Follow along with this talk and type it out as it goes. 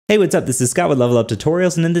Hey, what's up? This is Scott with Level Up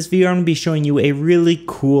Tutorials, and in this video I'm going to be showing you a really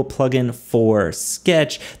cool plugin for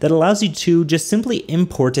Sketch that allows you to just simply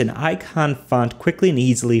import an icon font quickly and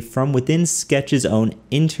easily from within Sketch's own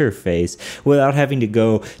interface without having to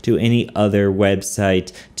go to any other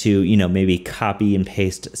website to, maybe copy and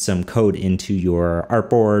paste some code into your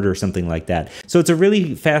artboard or something like that. So it's a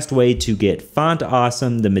really fast way to get font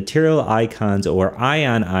awesome, the material icons or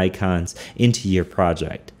ion icons into your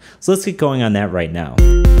project. So let's get going on that right now.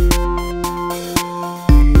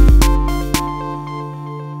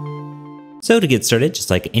 So to get started, just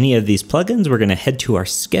like any of these plugins, we're going to head to our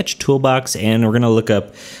Sketch toolbox and we're going to look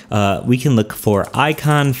up, we can look for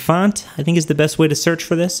icon font, I think is the best way to search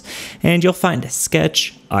for this. And you'll find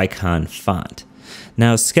Sketch Icon Font.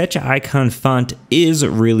 Now, Sketch Icon Font is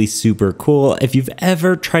really super cool. If you've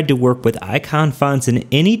ever tried to work with icon fonts in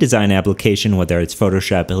any design application, whether it's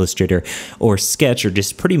Photoshop, Illustrator, or Sketch, or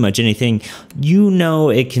just pretty much anything,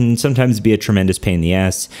 it can sometimes be a tremendous pain in the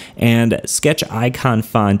ass. And Sketch Icon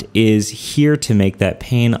Font is here to make that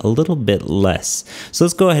pain a little bit less. So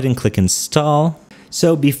let's go ahead and click Install.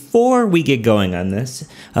 So before we get going on this,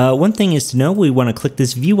 one thing is to know we want to click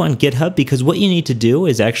this view on GitHub, because what you need to do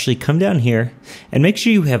is actually come down here and make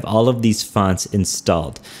sure you have all of these fonts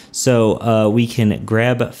installed. So we can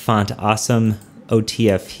grab Font Awesome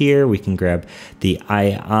OTF here, we can grab the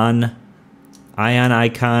ion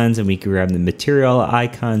icons, and we can grab the material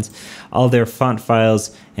icons, all their font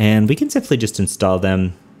files, and we can simply just install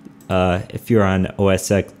them if you're on OS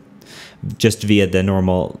X just via the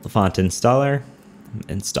normal font installer.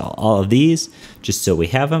 Install all of these just so we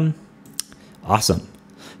have them. Awesome.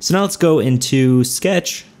 So now let's go into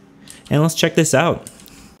Sketch and let's check this out.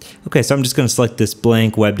 Okay, so I'm just going to select this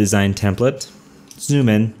blank web design template, zoom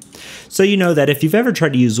in. So you know that if you've ever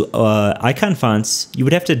tried to use icon fonts, you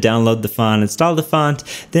would have to download the font, install the font,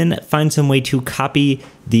 then find some way to copy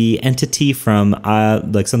the entity from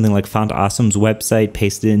like something like Font Awesome's website,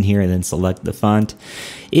 paste it in here, and then select the font.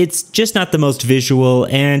 It's just not the most visual,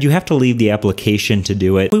 and you have to leave the application to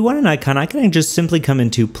do it. If we want an icon, I can just simply come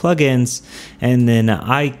into Plugins, and then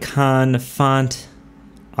Icon Fonts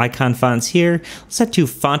here. Let's set to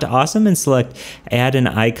Font Awesome and select Add an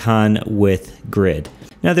Icon with Grid.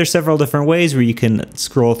 Now there's several different ways where you can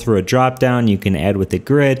scroll through a drop down, you can add with a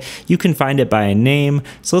grid, you can find it by a name.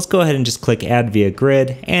 So let's go ahead and just click add via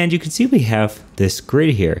grid, and you can see we have this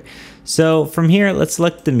grid here. So from here, let's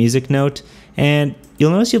select the music note, and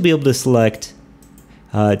you'll notice you'll be able to select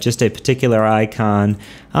just a particular icon.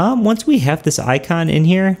 Once we have this icon in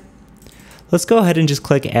here, let's go ahead and just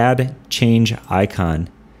click add change icon.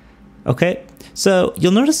 Okay. So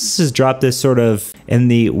you'll notice this has dropped this sort of in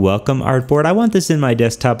the welcome artboard. I want this in my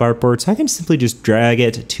desktop artboard, so I can simply just drag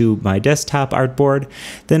it to my desktop artboard.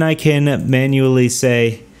 Then I can manually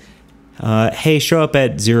say, hey, show up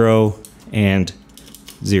at 0 and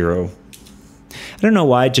 0. I don't know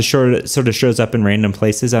why it just sort of shows up in random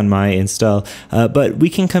places on my install, but we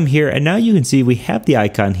can come here and now you can see we have the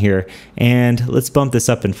icon here, and let's bump this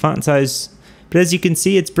up in font size. But as you can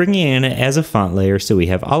see, it's bringing in it as a font layer, so we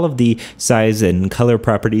have all of the size and color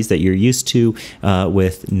properties that you're used to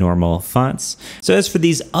with normal fonts. So as for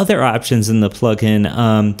these other options in the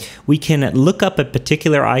plugin, we can look up a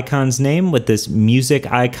particular icon's name with this music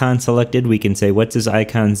icon selected. We can say, what's this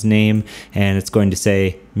icon's name? And it's going to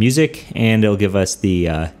say music, and it'll give us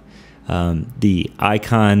the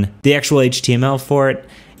icon, the actual HTML for it.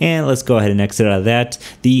 And let's go ahead and exit out of that.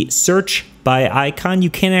 The search by icon, you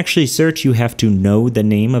can't actually search, you have to know the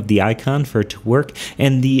name of the icon for it to work.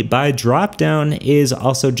 And the by dropdown is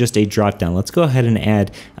also just a dropdown. Let's go ahead and add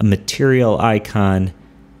a material icon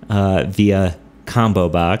via combo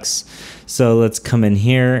box. So let's come in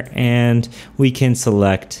here and we can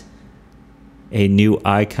select a new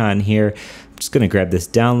icon here. I'm just going to grab this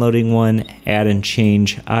downloading one, add and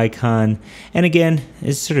change icon. And again,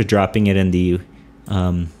 it's sort of dropping it in the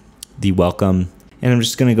welcome. And I'm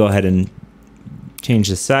just going to go ahead and change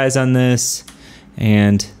the size on this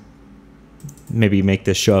and maybe make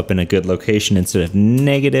this show up in a good location instead of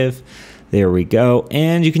negative. There we go.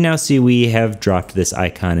 And you can now see we have dropped this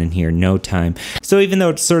icon in here, no time. So even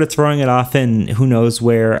though it's sort of throwing it off in who knows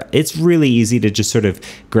where, it's really easy to just sort of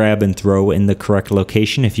grab and throw in the correct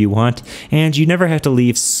location if you want. And you never have to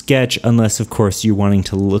leave Sketch unless, of course, you're wanting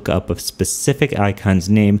to look up a specific icon's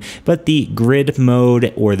name. But the grid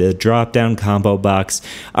mode or the drop-down combo box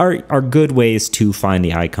are good ways to find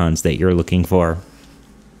the icons that you're looking for.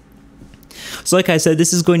 So like I said,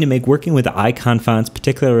 this is going to make working with icon fonts,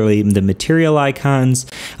 particularly the material icons,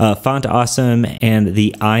 Font Awesome, and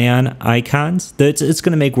the Ion icons, it's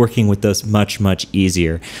going to make working with those much, much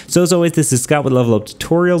easier. So as always, this is Scott with Level Up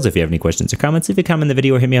Tutorials. If you have any questions or comments, leave a comment in the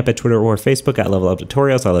video or hit me up at Twitter or Facebook at Level Up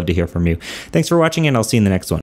Tutorials. I'd love to hear from you. Thanks for watching, and I'll see you in the next one.